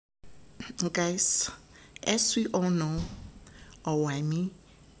Guys, as we all know, Owamie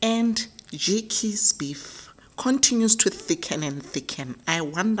and Jackie's beef continues to thicken and thicken. I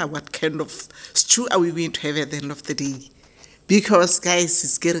wonder what kind of stew are we going to have at the end of the day, because guys,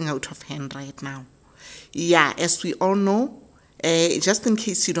 it's getting out of hand right now. Yeah, as we all know, just in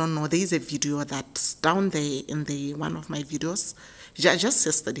case you don't know, there is a video that's down there in the one of my videos just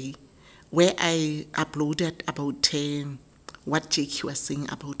yesterday, where I uploaded about what Jackie was saying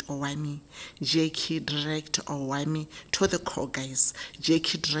about Owamie. Jackie dragged Owamie to the core, guys.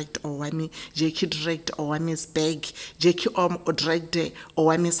 Jackie dragged Owamie. Jackie dragged Owamie's bag. Jackie dragged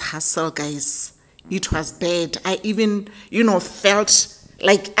Owamie's hustle, guys. It was bad. I even, felt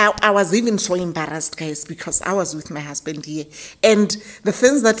like I was even so embarrassed, guys, because I was with my husband here. And the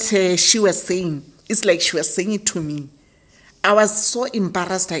things that she was saying, it's like she was saying it to me. I was so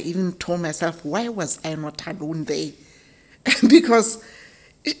embarrassed, I even told myself, why was I not alone there? Because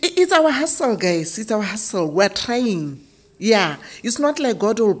it's our hustle, guys. It's our hustle. We're trying. Yeah. It's not like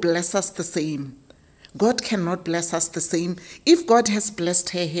God will bless us the same. God cannot bless us the same. If God has blessed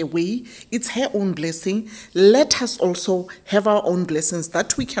her way, it's her own blessing. Let us also have our own blessings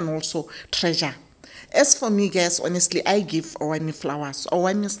that we can also treasure. As for me, guys, honestly, I give Owamie flowers.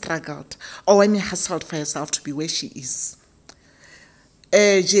 Owamie struggled. Owamie hustled for herself to be where she is.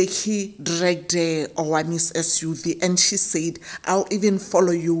 Jackie dragged Owamie's SUV and she said, I'll even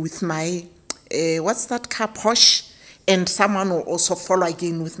follow you with my, what's that car, Porsche? And someone will also follow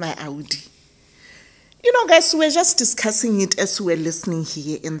again with my Audi. Guys, we were just discussing it as we were listening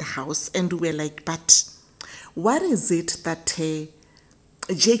here in the house, and we were like, but what is it that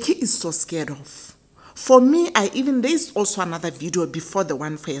Jackie is so scared of? For me, there's also another video before the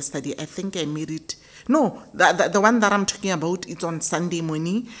one for yesterday. I think I made it. No, the one that I'm talking about, it's on Sunday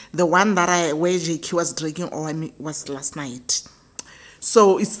morning. The one where Jackie was dragging Owamie was last night.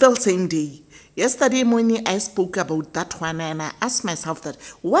 So it's still same day. Yesterday morning, I spoke about that one, and I asked myself that,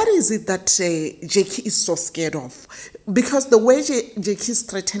 what is it that Jackie is so scared of? Because the way Jackie is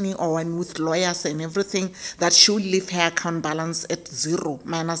threatening Owamie with lawyers and everything, that she will leave her account balance at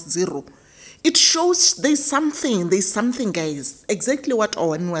 -0. It shows there's something, guys. Exactly what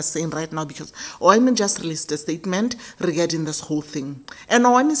Owamie was saying right now, because Owamie just released a statement regarding this whole thing. And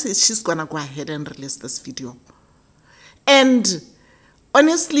Owamie says she's going to go ahead and release this video. And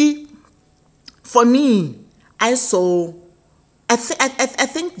honestly, for me, I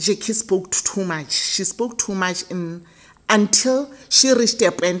think Jackie spoke too much. She spoke too much until she reached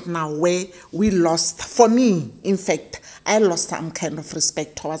a point now where we lost. For me, in fact, I lost some kind of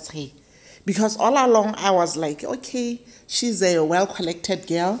respect towards her. Because all along I was like, okay, she's a well-collected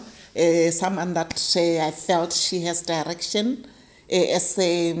girl, someone that I felt she has direction,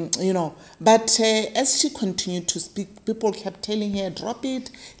 But as she continued to speak, people kept telling her, drop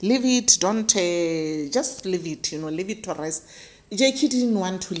it, leave it, don't, just leave it, leave it to rest. Jackie didn't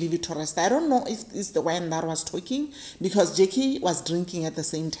want to leave it to rest. I don't know if it's the wine that was talking, because Jackie was drinking at the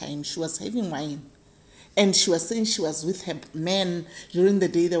same time. She was having wine. And she was saying she was with her men during the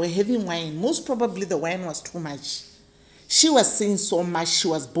day. They were having wine. Most probably the wine was too much. She was saying so much. She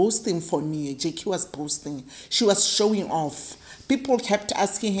was boasting for me. Jackie was boasting. She was showing off. People kept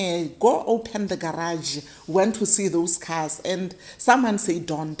asking her, go open the garage. We want to see those cars. And someone said,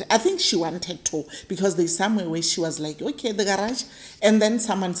 don't. I think she wanted to, because there's somewhere where she was like, okay, the garage. And then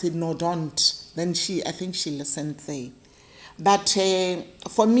someone said, no, don't. Then I think she listened there. But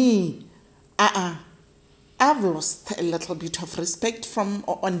for me, I've lost a little bit of respect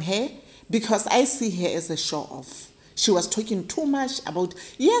on her, because I see her as a show-off. She was talking too much about,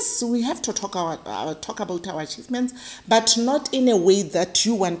 yes, we have to talk about our achievements, but not in a way that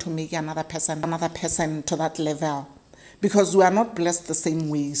you want to make another person to that level, because we are not blessed the same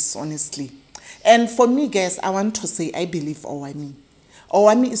ways, honestly. And for me, guys, I want to say I believe Owamie.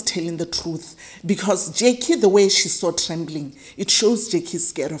 Owamie is telling the truth, because Jackie, the way she's so trembling, it shows Jackie's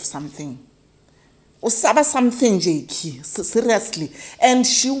scared of something. Something, Jackie, seriously. And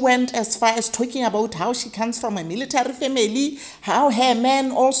she went as far as talking about how she comes from a military family, how her man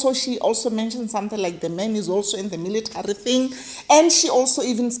also, she also mentioned something like the man is also in the military thing. And she also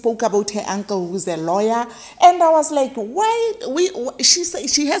even spoke about her uncle who's a lawyer. And I was like,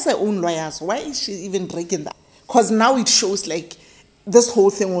 she has her own lawyers. Why is she even breaking that? Because now it shows like this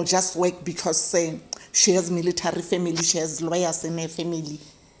whole thing will just work because she has military family, she has lawyers in her family.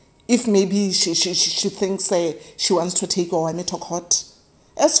 If maybe she thinks she wants to take Owamie to court.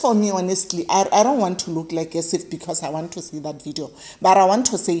 As for me, honestly, I don't want to look like as if because I want to see that video. But I want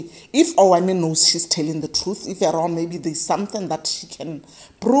to say, if Owamie knows she's telling the truth, if around maybe there's something that she can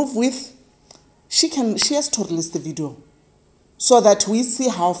prove with, she has to release the video. so that we see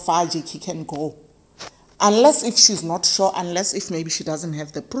how far Jackie can go. Unless if she's not sure, unless if maybe she doesn't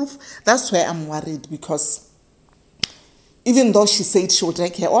have the proof, that's where I'm worried, because even though she said she would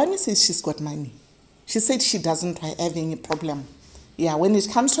take her, Owamie says she's got money. She said she doesn't have any problem. Yeah, when it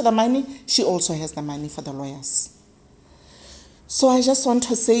comes to the money, she also has the money for the lawyers. So I just want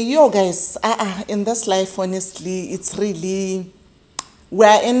to say, yo guys, in this life, honestly, it's really,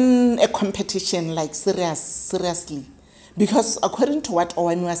 we're in a competition, like seriously. Because according to what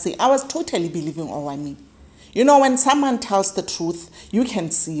Owamie was saying, I was totally believing Owamie. You know, when someone tells the truth, you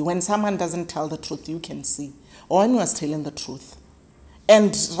can see. When someone doesn't tell the truth, you can see. Owamie was telling the truth.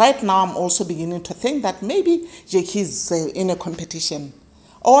 And right now, I'm also beginning to think that maybe Jackie's in a competition.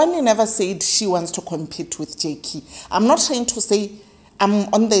 Owamie never said she wants to compete with Jackie. I'm not trying to say I'm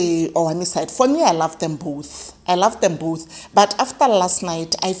on the Owamie side. For me, I love them both. I love them both. But after last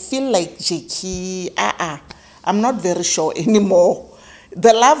night, I feel like Jackie, I'm not very sure anymore.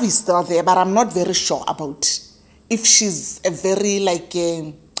 The love is still there, but I'm not very sure about if she's a very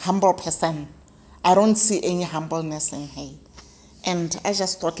humble person. I don't see any humbleness in her. And I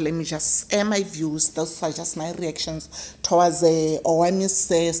just thought, let me just air my views. Those are just my reactions towards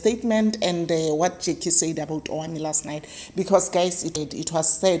Owamie's statement and what Jackie said about Owamie last night. Because, guys, it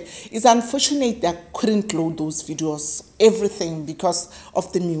was said, it's unfortunate that I couldn't load those videos, everything, because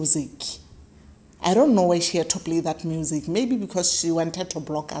of the music. I don't know why she had to play that music. Maybe because she wanted to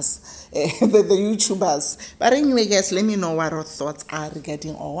block us, the YouTubers. But anyway, guys, let me know what your thoughts are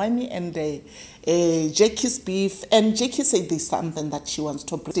regarding Owamie and Jackie's beef. And Jackie said there's something that she wants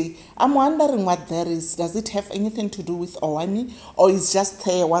to bring. I'm wondering what that is. Does it have anything to do with Owamie? Or is just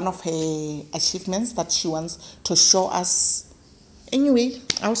one of her achievements that she wants to show us? Anyway,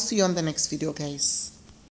 I'll see you on the next video, guys.